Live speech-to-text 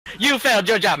You failed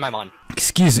your job, my man.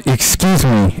 Excuse me.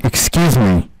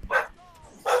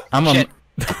 I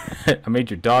made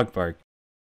your dog bark.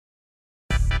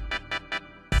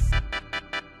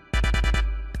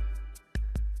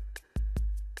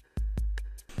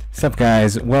 What's up,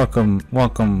 guys? Welcome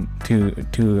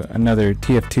to another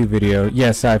TF2 video.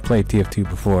 Yes, I played TF2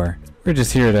 before. We're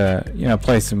just here to,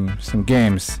 play some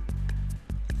games.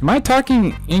 Am I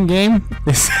talking in-game?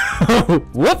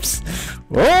 Whoops!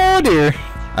 Oh dear!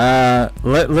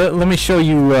 Let me show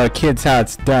you kids how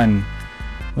it's done.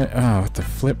 Oh, what the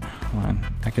flip? Hold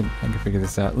on, I can figure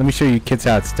this out. Let me show you kids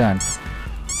how it's done.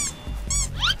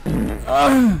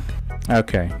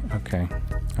 Okay.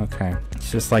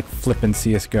 It's just like flipping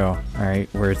CS:GO, alright?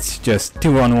 Where it's just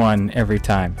 2-on-1 every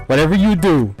time. Whatever you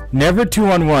do, never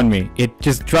 2-on-1 me. It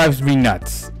just drives me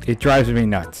nuts. It drives me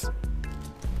nuts.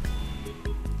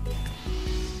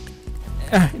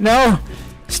 No!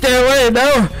 Stay away!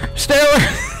 No! Stay away!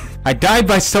 I died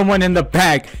by someone in the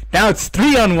back. Now it's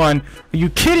 3-on-1. Are you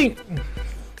kidding?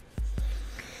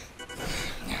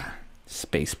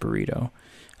 Space burrito.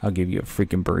 I'll give you a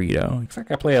freaking burrito. Looks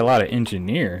like I play a lot of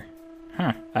engineer.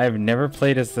 Huh. I have never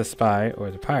played as the spy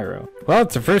or the pyro. Well,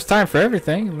 it's the first time for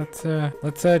everything. Let's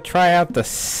try out the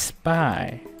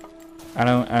spy. I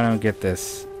don't get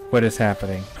this. What is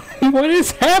happening? What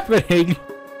is happening?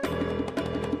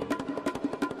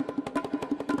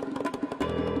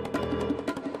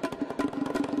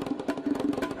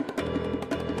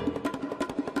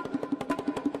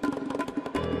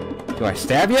 Do I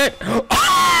stab yet?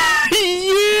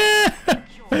 Yeah!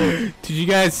 Did you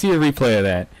guys see a replay of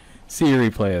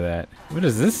that? What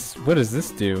is this? What does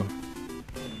this do?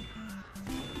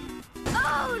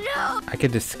 Oh no! I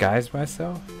could disguise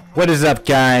myself? What is up,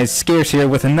 guys? Scarce here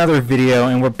with another video,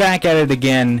 and we're back at it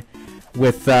again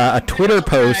with a Twitter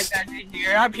post.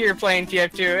 I'm here playing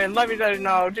TF2, and let me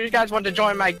know, do you guys want to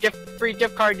join my free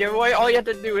gift card giveaway? All you have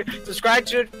to do is subscribe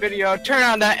to the video, turn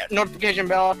on that notification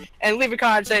bell, and leave a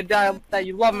comment saying that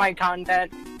you love my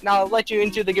content. Now I'll let you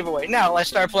into the giveaway. Now let's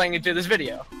start playing into this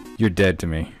video. You're dead to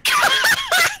me.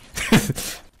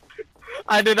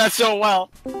 I did that so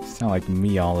well. Sound like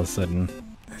me all of a sudden.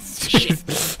 Shit.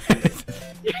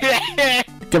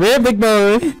 Come here, big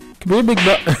boy. Come here, big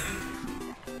boy.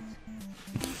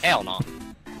 Hell no.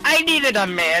 I needed a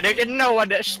medic and no one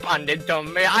responded to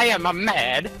me. I am a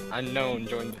mad. Unknown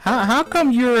joined. How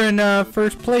come you're in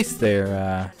first place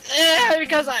there?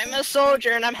 Because I'm a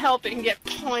soldier and I'm helping get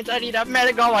points. I need a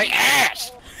medic on my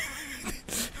ass.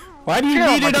 Why do you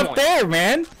need it up there,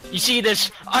 man? You see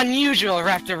this unusual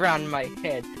wrapped around my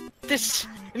head. This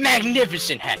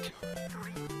magnificent hat.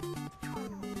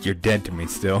 You're dead to me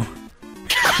still.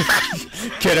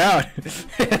 Get out.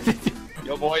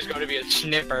 Your boy's gonna be a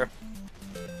sniffer.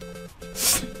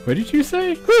 What did you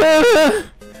say?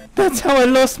 That's how I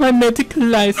lost my medical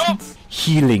license. No.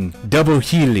 Healing. Double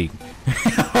healing.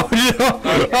 Oh no!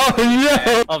 Oh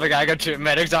no! Oh my god, I got 2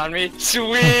 medics on me.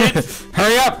 Sweet!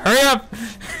 Hurry up! Hurry up!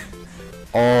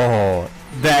 Oh,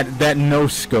 that no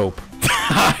scope.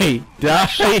 Die!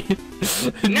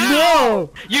 No!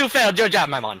 You failed your job,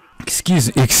 my man.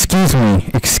 Excuse me.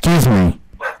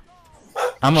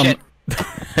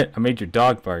 I made your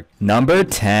dog bark. Number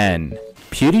 10.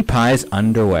 PewDiePie's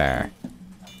underwear.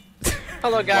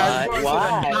 Hello guys.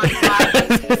 Why?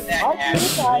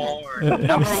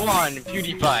 Number 1,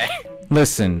 PewDiePie.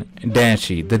 Listen,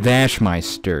 Dashie, the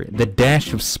Dashmeister, the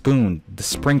dash of spoon, the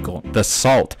sprinkle, the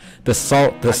salt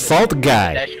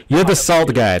guy. You're the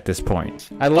salt guy at this point.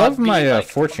 I love my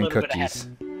fortune cookies.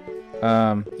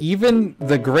 Even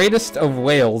the greatest of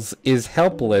whales is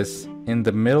helpless in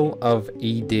the middle of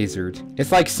a desert.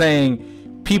 It's like saying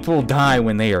people die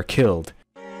when they are killed.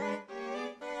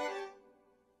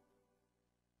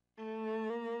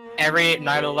 Every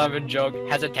 9/11 joke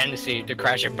has a tendency to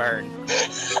crash and burn.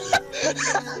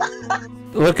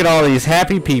 Look at all these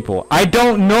happy people. I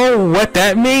don't know what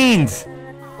that means.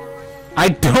 I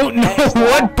don't know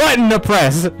what button to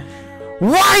press.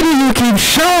 Why do you keep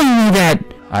showing me that?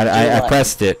 I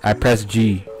pressed it. I pressed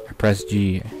G.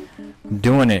 I'm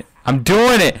doing it. I'm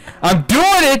doing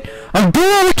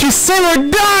what you say or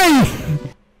die!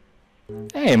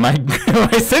 Hey, my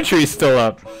sentry's still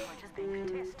up.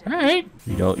 Alright.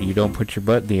 You don't put your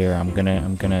butt there. I'm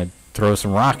gonna throw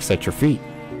some rocks at your feet.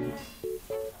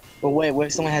 But wait, what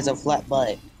if someone has a flat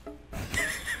butt?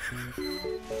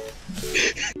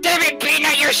 Damn it,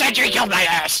 Peanut, your sentry killed my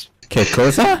ass! Que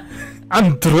cosa?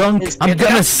 I'm drunk. I'm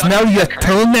gonna smell your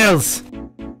toenails.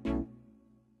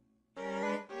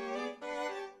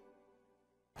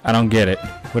 I don't get it.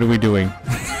 What are we doing?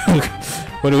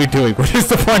 What are we doing? What is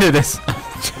the point of this?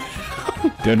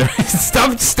 Don't know.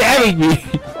 Stop stabbing me!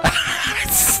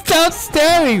 Stop! Stop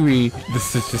staring me!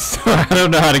 This is just... I don't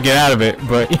know how to get out of it,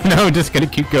 but, you know, I'm just gonna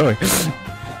keep going.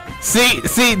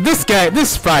 See, this guy, this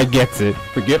spy gets it.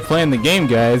 Forget playing the game,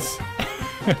 guys.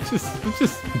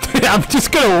 I'm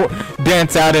just gonna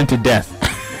dance out into death.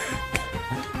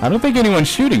 I don't think anyone's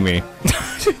shooting me.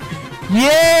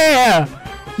 Yeah!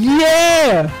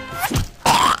 Yeah!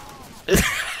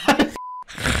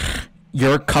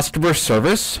 Your customer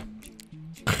service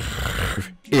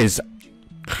is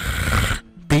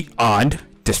beyond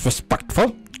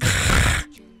disrespectful,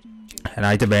 and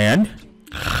I demand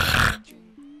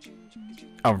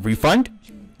a refund.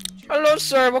 Hello,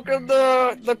 sir. Welcome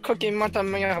to the cookie month.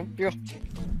 May I help you?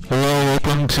 Hello,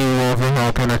 welcome to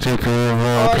how can I take care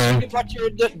of So you brought your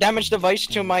damaged device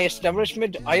to my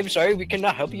establishment. I am sorry, we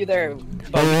cannot help you there.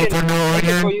 But we can make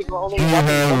it for you for only $1.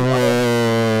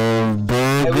 And we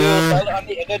will sell it on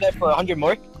the internet for 100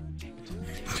 more.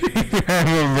 You have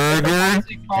a burger?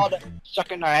 It's called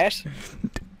sucking our ass.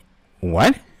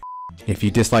 What? If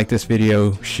you dislike this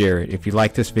video, share it. If you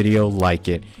like this video, like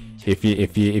it. If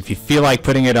you feel like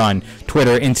putting it on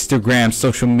Twitter, Instagram,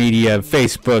 social media,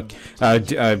 Facebook,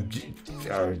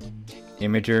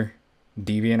 Imager,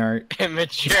 DeviantArt.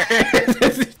 Immature.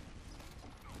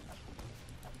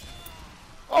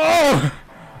 Oh!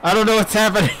 I don't know what's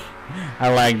happening.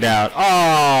 I lagged out.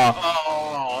 Oh!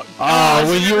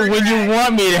 When you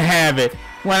want me to have it,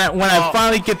 when I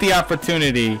finally get the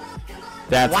opportunity,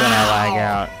 that's when I lag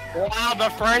out. Wow, the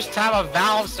first time a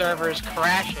Valve server is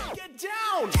crashing. Get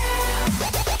down!